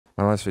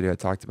my last video, I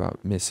talked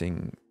about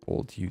missing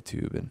old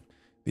YouTube and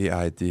the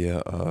idea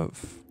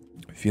of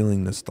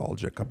feeling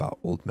nostalgic about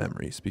old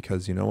memories,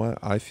 because you know what?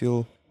 I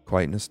feel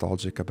quite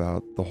nostalgic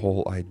about the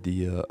whole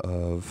idea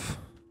of,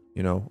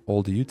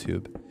 old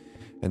YouTube.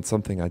 And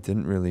something I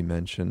didn't really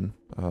mention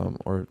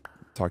or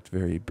talked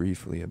very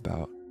briefly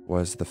about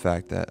was the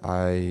fact that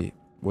I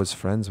was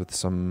friends with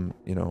some,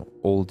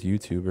 old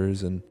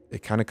YouTubers, and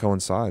it kind of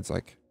coincides,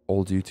 like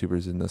old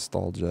YouTubers and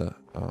nostalgia,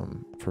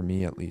 for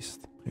me at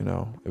least.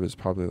 It was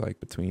probably like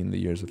between the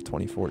years of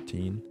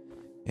 2014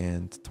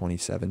 and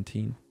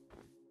 2017.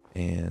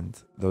 And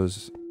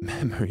those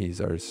memories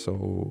are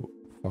so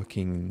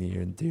fucking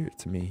near and dear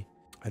to me.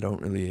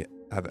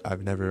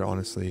 I've never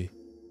honestly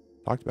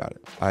talked about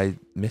it. I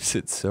miss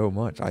it so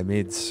much. I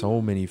made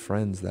so many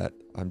friends that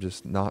I'm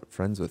just not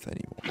friends with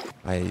anymore.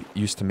 I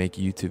used to make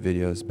YouTube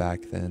videos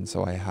back then,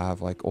 so I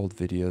have like old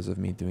videos of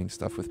me doing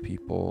stuff with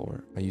people,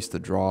 or I used to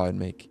draw and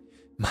make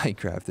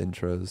Minecraft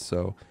intros.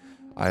 So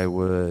I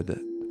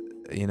would,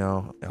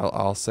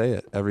 I'll say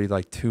it, every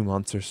like 2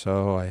 months or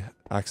so, I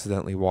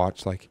accidentally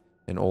watch like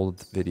an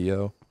old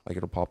video, like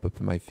it'll pop up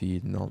in my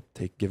feed, and I'll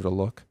give it a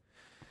look,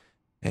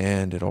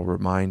 and it'll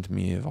remind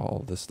me of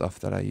all the stuff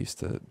that I used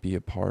to be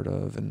a part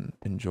of and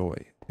enjoy.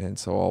 And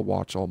so I'll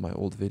watch all my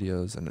old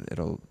videos, and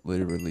it'll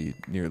literally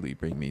nearly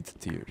bring me to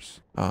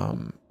tears,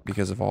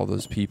 because of all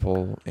those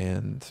people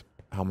and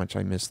how much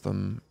I miss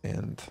them,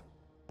 and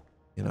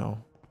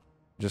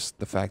just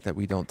the fact that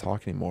we don't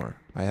talk anymore.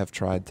 I have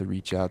tried to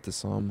reach out to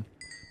some,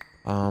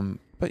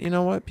 but you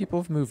know what? People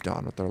have moved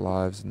on with their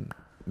lives, and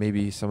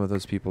maybe some of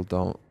those people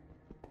don't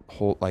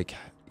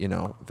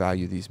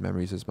value these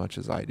memories as much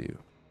as I do,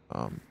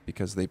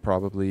 because they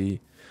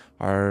probably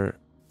are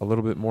a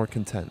little bit more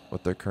content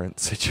with their current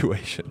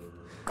situation.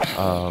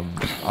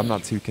 I'm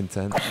not too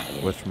content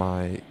with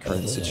my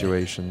current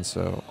situation,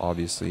 so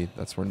obviously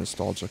that's where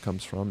nostalgia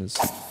comes from. It's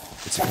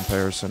a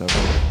comparison of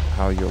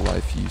how your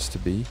life used to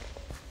be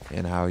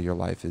and how your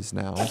life is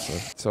now.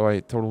 So I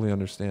totally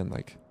understand,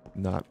 like,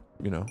 not,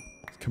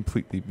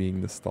 completely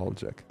being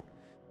nostalgic.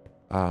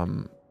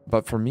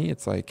 But for me,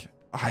 it's like,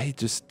 I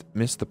just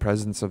miss the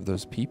presence of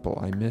those people.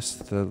 I miss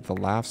the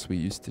laughs we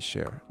used to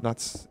share.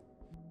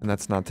 And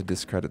that's not to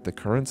discredit the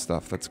current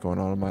stuff that's going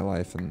on in my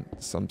life and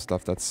some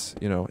stuff that's,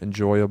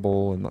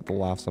 enjoyable, and not the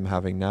laughs I'm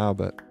having now,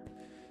 but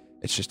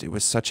it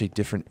was such a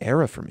different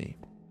era for me.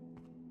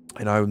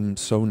 And I'm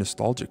so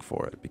nostalgic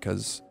for it,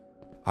 because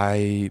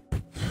it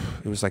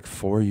was like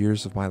 4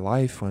 years of my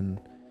life when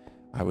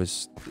I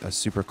was a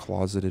super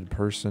closeted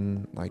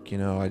person. Like,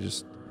 I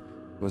just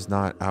was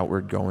not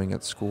outward going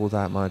at school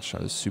that much.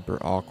 I was super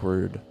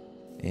awkward,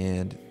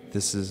 and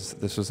this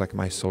was like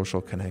my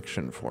social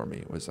connection for me.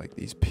 It was like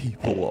these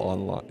people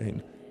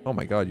online. Oh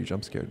my god, you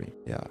jump scared me.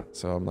 Yeah,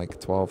 so I'm like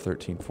 12,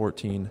 13,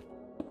 14.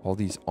 All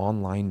these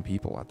online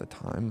people at the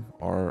time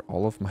are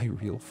all of my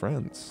real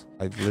friends.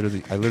 I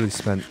literally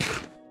spent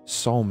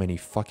so many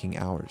fucking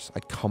hours.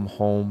 I'd come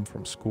home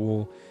from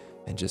school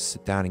and just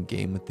sit down and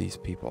game with these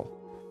people.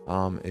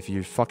 If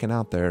you're fucking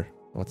out there,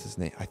 what's his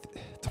name?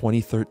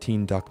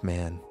 2013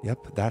 Duckman.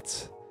 Yep,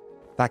 that's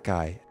that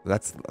guy.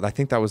 I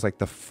think that was like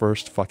the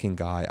first fucking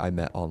guy I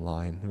met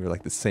online. We were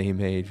like the same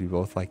age. We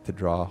both like to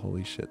draw.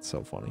 Holy shit,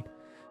 so funny.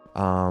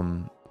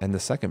 And the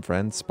second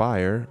friend,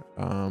 Spire.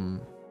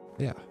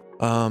 Yeah.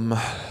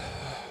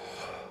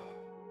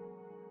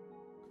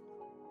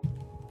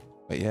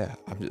 But yeah,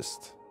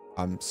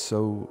 I'm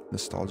so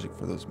nostalgic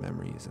for those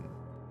memories,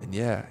 and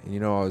yeah,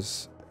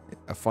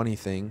 a funny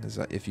thing is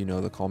that if you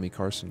know the Call Me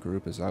Carson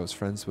group, is I was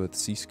friends with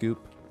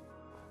C-Scoop.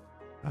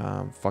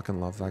 Fucking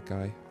love that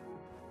guy.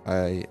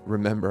 I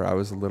remember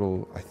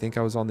I think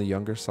I was on the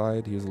younger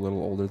side. He was a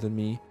little older than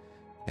me,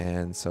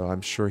 and so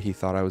I'm sure he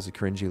thought I was a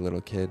cringy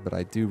little kid, but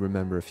I do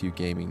remember a few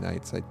gaming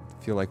nights. I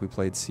feel like we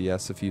played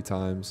CS a few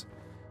times.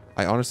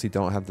 I honestly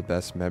don't have the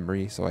best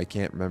memory, so I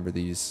can't remember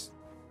these,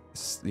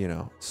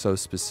 so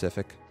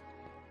specific.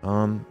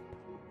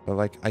 But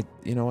like,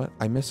 you know what?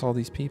 I miss all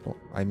these people.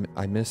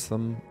 I miss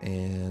them,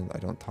 and I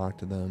don't talk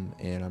to them,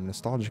 and I'm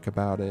nostalgic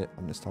about it.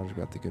 I'm nostalgic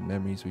about the good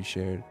memories we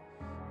shared,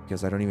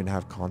 because I don't even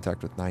have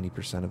contact with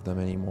 90% of them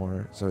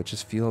anymore. So it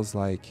just feels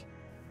like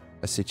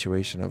a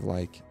situation of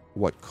like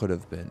what could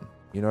have been.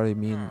 You know what I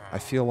mean? I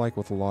feel like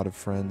with a lot of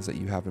friends that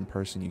you have in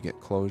person, you get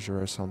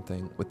closure or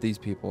something. With these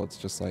people, it's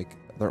just like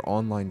they're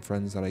online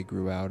friends that I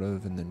grew out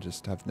of and then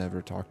just have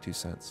never talked to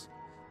since.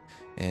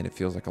 And it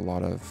feels like a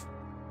lot of,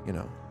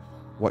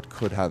 what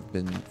could have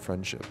been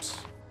friendships.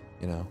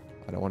 I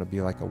don't want to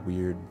be like a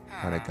weird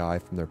kind of guy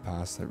from their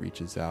past that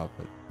reaches out,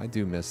 but I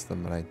do miss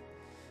them, and I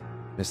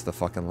miss the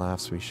fucking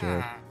laughs we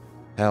shared.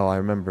 Hell, I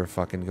remember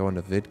fucking going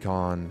to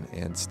VidCon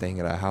and staying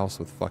at a house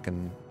with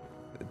fucking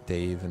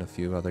Dave and a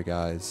few other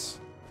guys,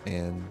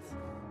 and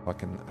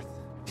fucking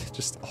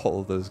just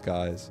all of those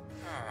guys,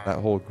 that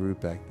whole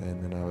group back then.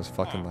 And I was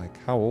fucking like,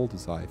 how old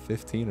was I?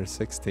 15 or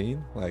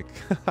 16? Like,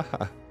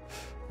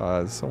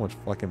 it's so much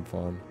fucking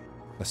fun.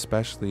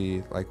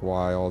 Especially like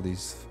why all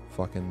these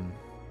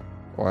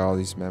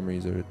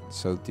memories are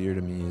so dear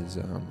to me is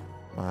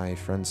my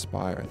friend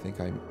Spire. I think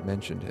I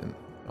mentioned him.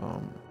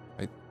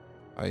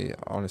 I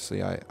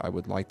honestly, I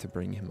would like to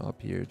bring him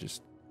up here.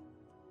 Just,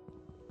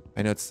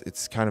 I know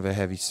it's kind of a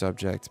heavy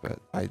subject, but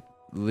I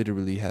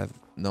literally have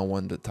no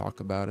one to talk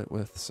about it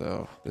with.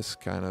 So this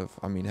kind of,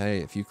 I mean, hey,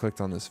 if you clicked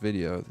on this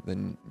video,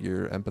 then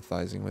you're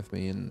empathizing with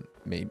me, and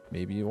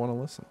maybe you want to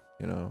listen,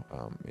 you know,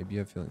 maybe you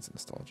have feelings of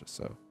nostalgia.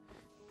 So,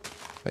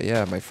 but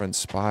yeah, my friend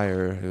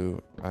Spire,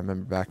 who I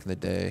remember back in the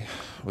day,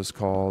 was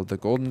called the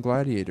Golden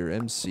Gladiator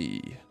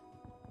MC.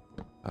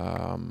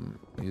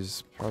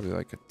 He's probably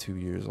like 2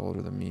 years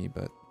older than me,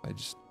 but I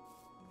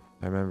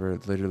remember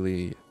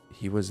literally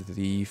he was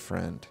the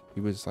friend.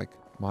 He was like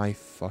my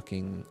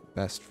fucking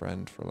best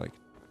friend for like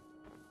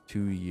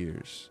 2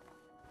 years.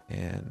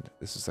 And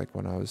this is like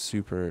when I was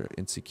super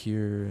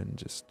insecure and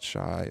just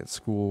shy at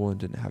school and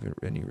didn't have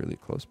any really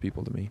close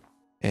people to me.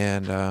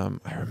 And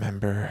I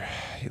remember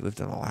he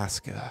lived in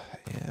Alaska,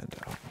 and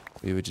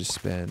we would just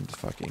spend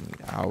fucking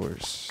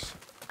hours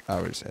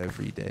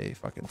every day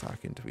fucking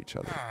talking to each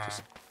other.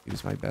 Just, he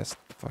was my best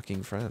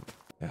fucking friend.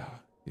 Yeah,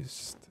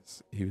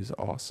 he was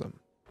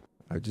awesome.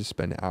 I would just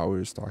spend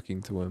hours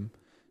talking to him,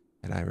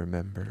 and I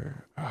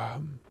remember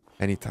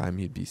anytime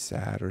he'd be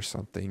sad or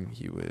something,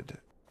 he would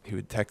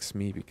text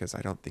me, because I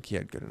don't think he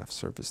had good enough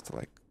service to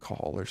like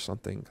call or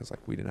something, because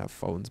like we didn't have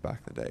phones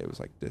back in the day. It was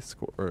like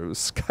Discord, or it was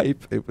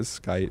Skype. It was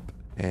Skype.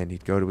 And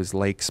he'd go to his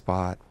lake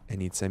spot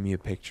and he'd send me a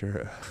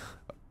picture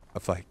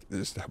of like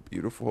just how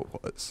beautiful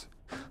it was.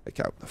 Like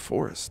out in the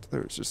forest,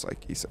 there was just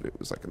like, he said it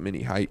was like a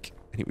mini hike,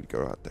 and he would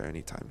go out there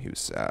anytime he was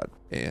sad.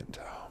 And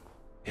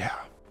yeah,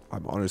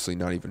 I'm honestly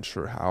not even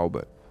sure how,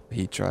 but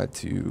he tried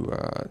to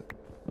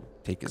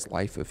take his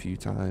life a few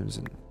times,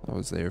 and I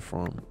was there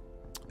for him.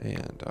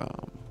 And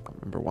I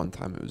remember one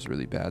time it was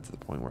really bad, to the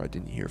point where I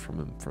didn't hear from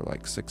him for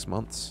like 6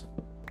 months.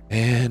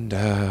 And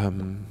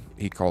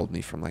he called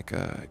me from like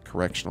a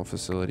correctional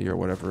facility or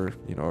whatever,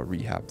 you know, a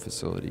rehab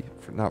facility,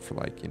 for not for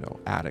like, you know,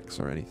 addicts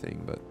or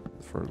anything, but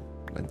for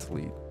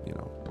mentally, you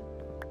know,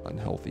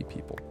 unhealthy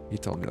people. He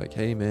told me like,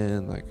 hey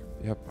man, like,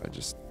 yep,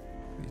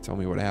 he told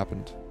me what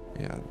happened.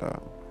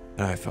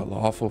 And I felt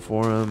awful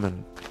for him,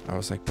 and I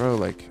was like, bro,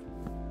 like,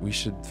 we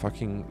should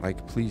fucking,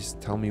 like, please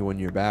tell me when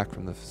you're back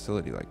from the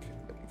facility, like,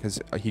 because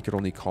he could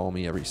only call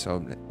me every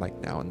so, like,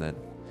 now and then.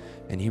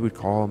 And he would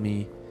call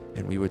me,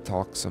 and we would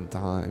talk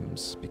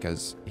sometimes,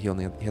 because he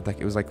had like,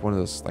 it was like one of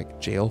those like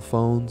jail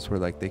phones where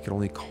like they could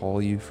only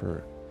call you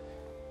for,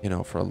 you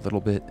know, for a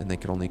little bit, and they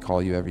could only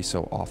call you every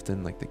so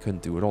often. Like they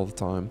couldn't do it all the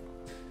time.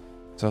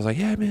 So I was like,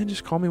 yeah, man,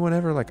 just call me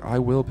whenever, like I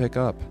will pick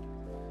up.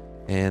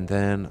 And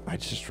then I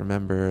just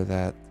remember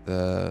that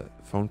the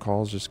phone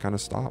calls just kind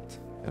of stopped,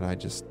 and I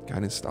just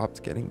kind of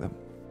stopped getting them.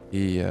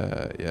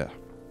 Yeah.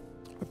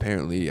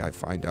 Apparently I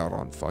find out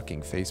on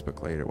fucking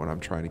Facebook later, when I'm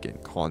trying to get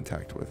in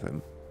contact with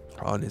him,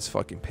 on his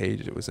fucking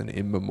page, it was an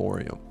in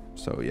memoriam.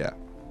 So yeah,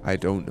 I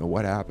don't know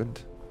what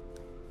happened,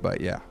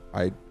 but yeah,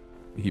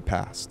 he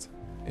passed.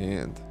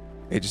 And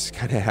it just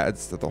kind of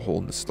adds to the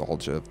whole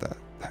nostalgia of that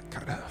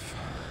kind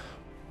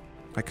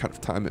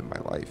of time in my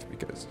life,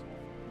 because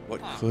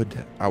what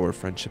could our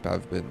friendship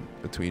have been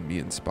between me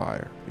and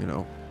Spire, you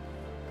know?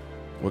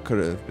 What could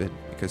it have been?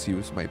 Because he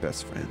was my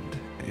best friend,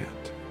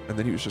 and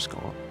then he was just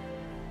gone.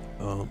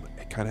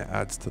 It kind of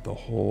adds to the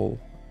whole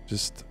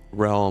just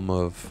realm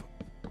of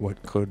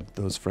what could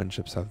those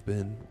friendships have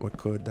been? What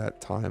could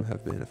that time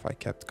have been if I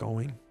kept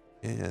going?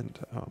 And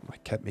I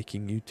kept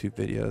making YouTube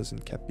videos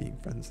and kept being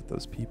friends with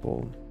those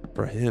people.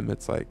 For him,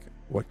 it's like,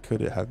 what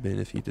could it have been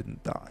if he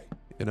didn't die,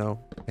 you know?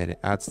 And it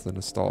adds to the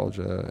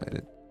nostalgia,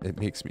 and it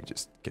makes me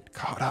just get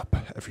caught up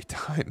every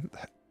time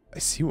that I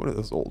see one of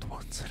those old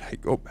ones, and I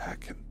go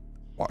back and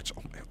watch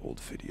all my old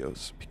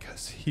videos,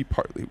 because he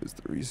partly was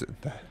the reason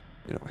that,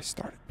 you know, I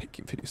started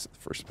making videos in the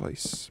first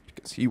place,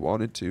 because he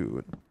wanted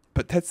to.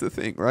 But that's the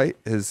thing, right?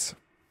 Is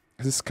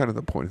this is kind of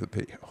the point of the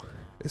video,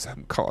 is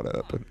I'm caught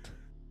up.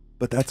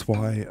 But that's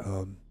why,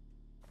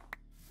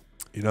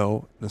 you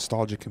know,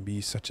 nostalgia can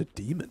be such a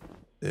demon.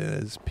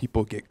 As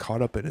people get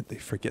caught up in it, they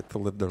forget to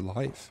live their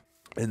life.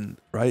 And,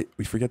 right,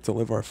 we forget to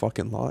live our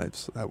fucking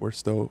lives, that we're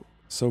still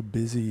so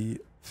busy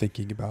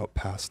thinking about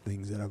past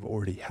things that have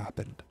already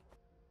happened.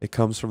 It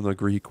comes from the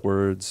Greek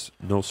words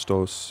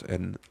nostos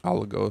and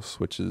algos,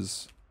 which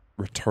is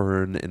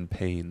return and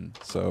pain.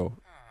 So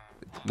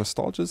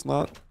nostalgia is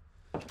not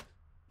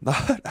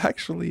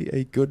actually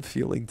a good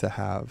feeling to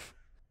have.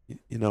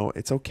 You know,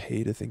 it's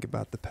okay to think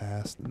about the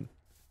past and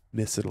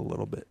miss it a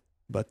little bit,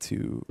 but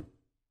to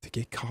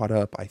get caught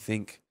up, I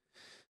think,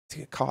 to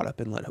get caught up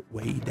and let it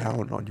weigh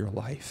down on your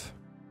life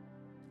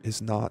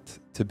is not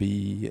to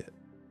be,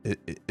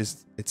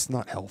 it's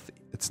not healthy.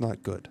 It's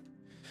not good.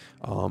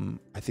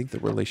 I think the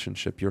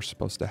relationship you're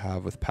supposed to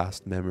have with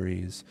past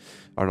memories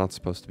are not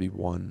supposed to be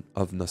one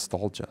of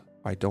nostalgia.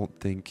 I don't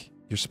think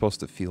you're supposed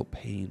to feel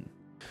pain.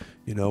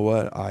 You know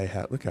what?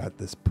 Look at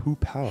this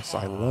poop house.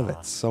 I love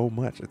it so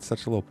much. It's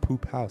such a little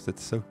poop house.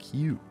 It's so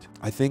cute.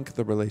 I think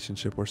the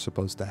relationship we're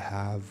supposed to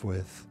have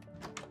with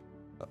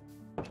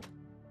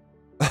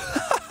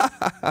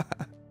the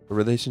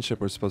relationship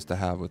we're supposed to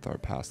have with our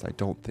past, I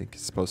don't think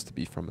is supposed to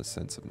be from a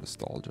sense of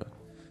nostalgia.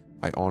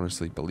 I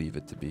honestly believe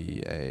it to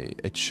be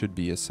it should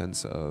be a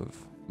sense of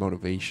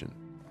motivation,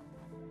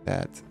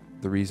 that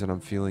the reason I'm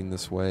feeling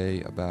this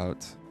way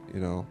about,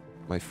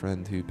 my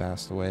friend who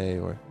passed away,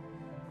 or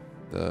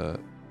the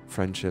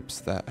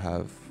friendships that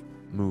have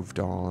moved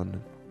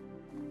on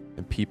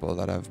and people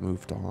that have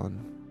moved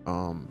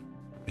on,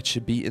 it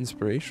should be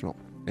inspirational,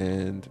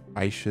 and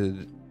I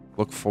should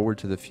look forward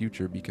to the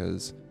future,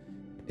 because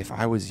if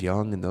I was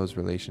young and those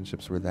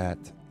relationships were that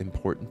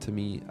important to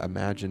me,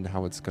 imagine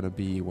how it's going to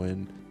be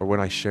when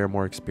I share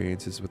more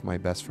experiences with my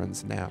best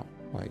friends now.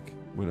 Like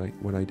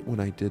when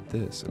I did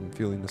this, and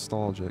feeling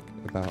nostalgic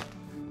about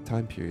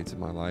time periods in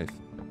my life,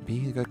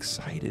 being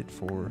excited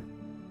for,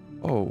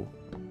 oh,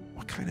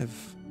 what kind of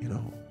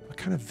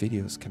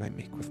videos can I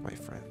make with my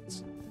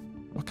friends?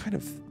 What kind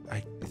of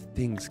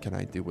things can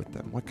I do with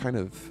them? What kind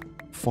of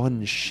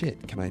fun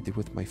shit can I do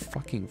with my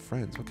fucking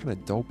friends? What kind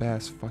of dope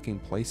ass fucking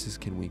places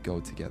can we go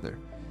together?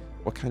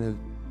 What kind of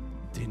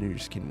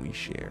dinners can we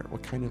share?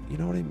 What kind of, you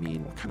know what I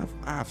mean? What kind of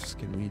laughs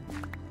can we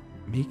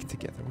make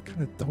together? What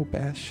kind of dope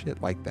ass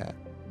shit like that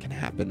can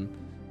happen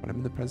when I'm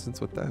in the presence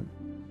with them?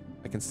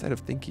 Like, instead of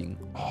thinking,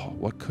 oh,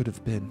 what could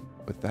have been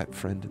with that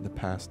friend in the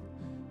past,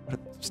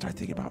 start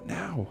thinking about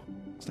now.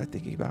 Start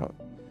thinking about,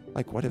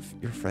 like, what if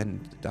your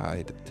friend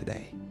died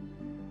today?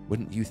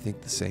 Wouldn't you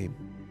think the same?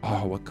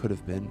 Oh, what could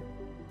have been?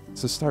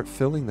 So start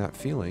filling that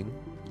feeling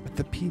with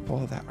the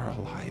people that are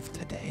alive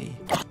today.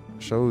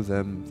 Show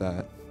them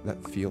that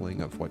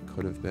feeling of what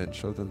could have been.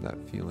 Show them that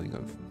feeling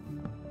of,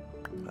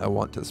 I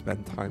want to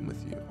spend time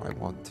with you. I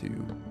want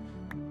to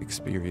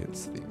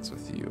experience things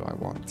with you. I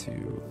want to,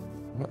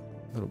 what,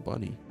 little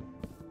bunny?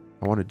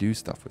 I want to do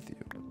stuff with you.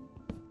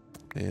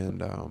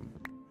 And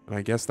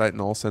I guess that in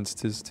all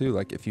senses too,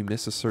 like, if you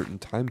miss a certain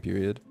time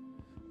period,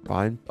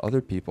 find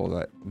other people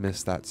that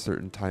miss that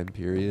certain time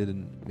period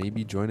and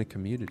maybe join a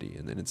community.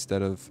 And then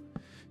instead of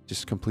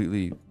just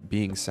completely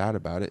being sad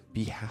about it,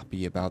 be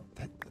happy about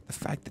that, the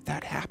fact that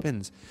that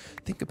happens.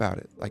 Think about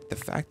it. Like, the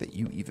fact that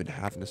you even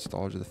have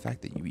nostalgia, the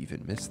fact that you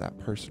even miss that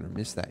person or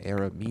miss that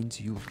era, means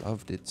you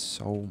loved it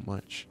so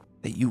much.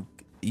 That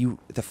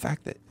the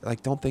fact that,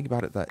 like, don't think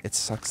about it that it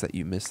sucks that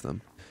you miss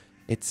them.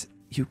 It's,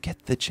 you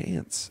get the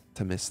chance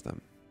to miss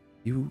them.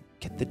 You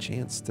get the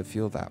chance to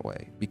feel that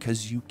way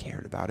because you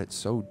cared about it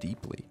so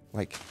deeply.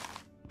 Like,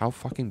 how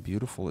fucking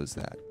beautiful is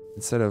that?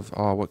 Instead of,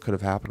 oh, what could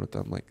have happened with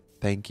them? Like,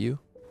 thank you.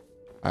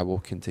 I will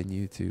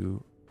continue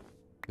to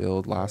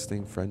build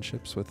lasting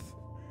friendships with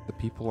the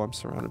people I'm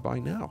surrounded by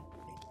now.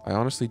 I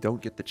honestly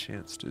don't get the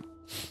chance to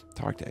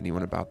talk to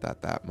anyone about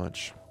that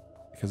much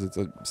because it's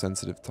a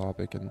sensitive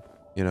topic, and,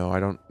 I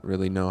don't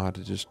really know how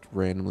to just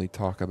randomly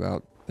talk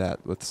about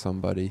that with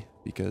somebody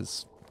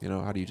because,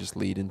 how do you just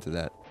lead into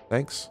that?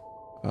 Thanks.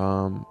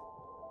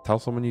 Tell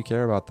someone you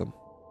care about them.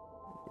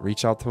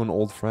 Reach out to an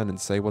old friend and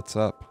say what's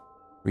up.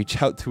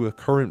 Reach out to a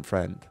current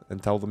friend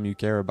and tell them you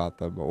care about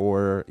them.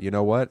 Or, you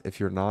know what? If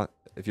you're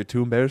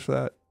too embarrassed for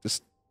that,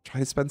 just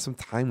try to spend some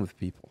time with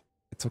people.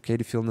 It's okay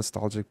to feel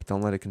nostalgic, but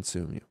don't let it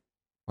consume you.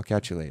 I'll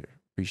catch you later.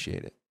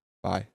 Appreciate it. Bye.